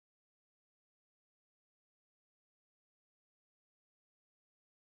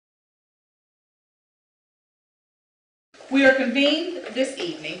We are convened this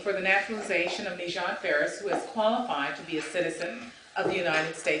evening for the naturalization of Nijad Fares, who is qualified to be a citizen of the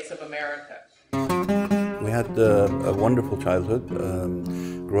United States of America. We had a wonderful childhood.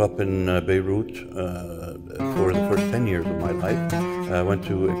 Grew up in Beirut for the first 10 years of my life. Went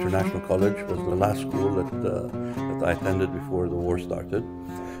to International College, was the last school that I attended before the war started.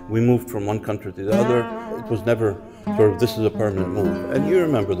 We moved from one country to the other. It was never sort of, this is a permanent move. And you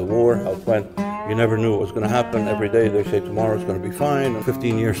remember the war, how it went. You never knew what was going to happen. Every day they say tomorrow's going to be fine, and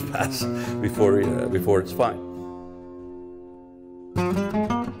 15 years pass before it's fine.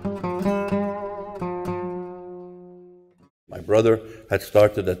 My brother had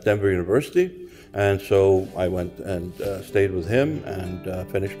started at Denver University, and so I went and stayed with him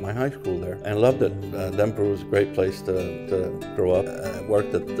and finished my high school there and loved it. Denver was a great place to grow up. I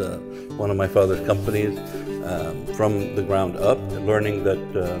worked at one of my father's companies from the ground up, learning that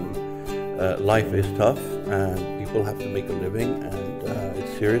life is tough and people have to make a living, and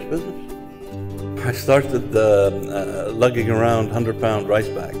it's serious business. I started lugging around 100-pound rice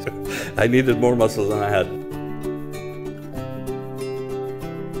bags. I needed more muscle than I had.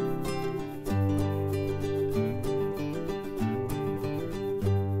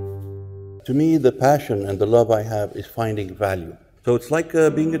 To me, the passion and the love I have is finding value. So it's like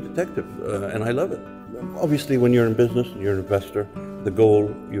being a detective, and I love it. Obviously, when you're in business and you're an investor, the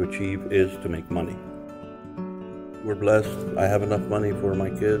goal you achieve is to make money. We're blessed. I have enough money for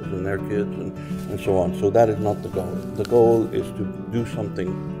my kids and their kids and so on. So that is not the goal. The goal is to do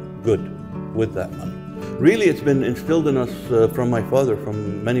something good with that money. Really, it's been instilled in us from my father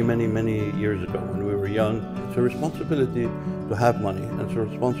from many, many, many years ago when we were young. It's a responsibility to have money, and it's a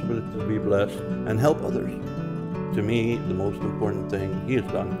responsibility to be blessed and help others. To me, the most important thing he has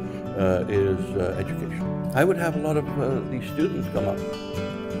done is education. I would have a lot of these students come up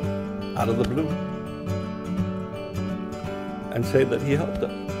out of the blue and say that he helped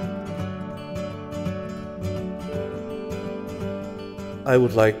them. I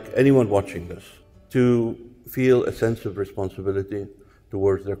would like anyone watching this to feel a sense of responsibility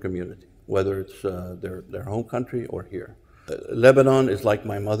towards their community, whether it's their home country or here. Lebanon is like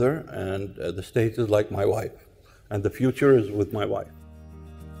my mother, and the States is like my wife, and the future is with my wife.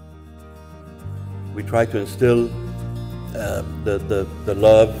 We try to instill the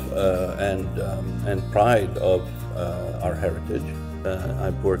love and pride of our heritage.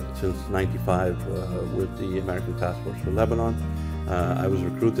 I've worked since '95 with the American Task Force for Lebanon. I was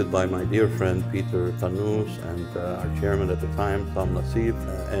recruited by my dear friend Peter Tanous and our chairman at the time, Tom Nassif,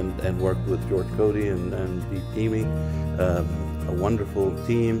 and worked with George Cody and Dee Teamy, a wonderful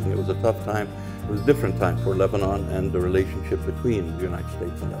team. It was a tough time. It was a different time for Lebanon and the relationship between the United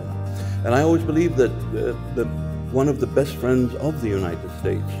States and Lebanon. And I always believe that one of the best friends of the United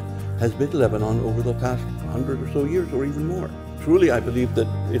States has been Lebanon over the past 100 or so years, or even more. Truly, I believe that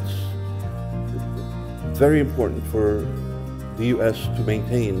it's very important for the U.S. to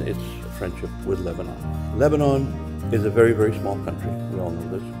maintain its friendship with Lebanon. Lebanon is a very, very small country, we all know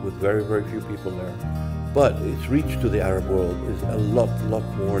this, with very, very few people there. But its reach to the Arab world is a lot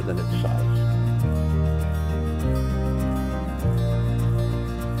more than its size.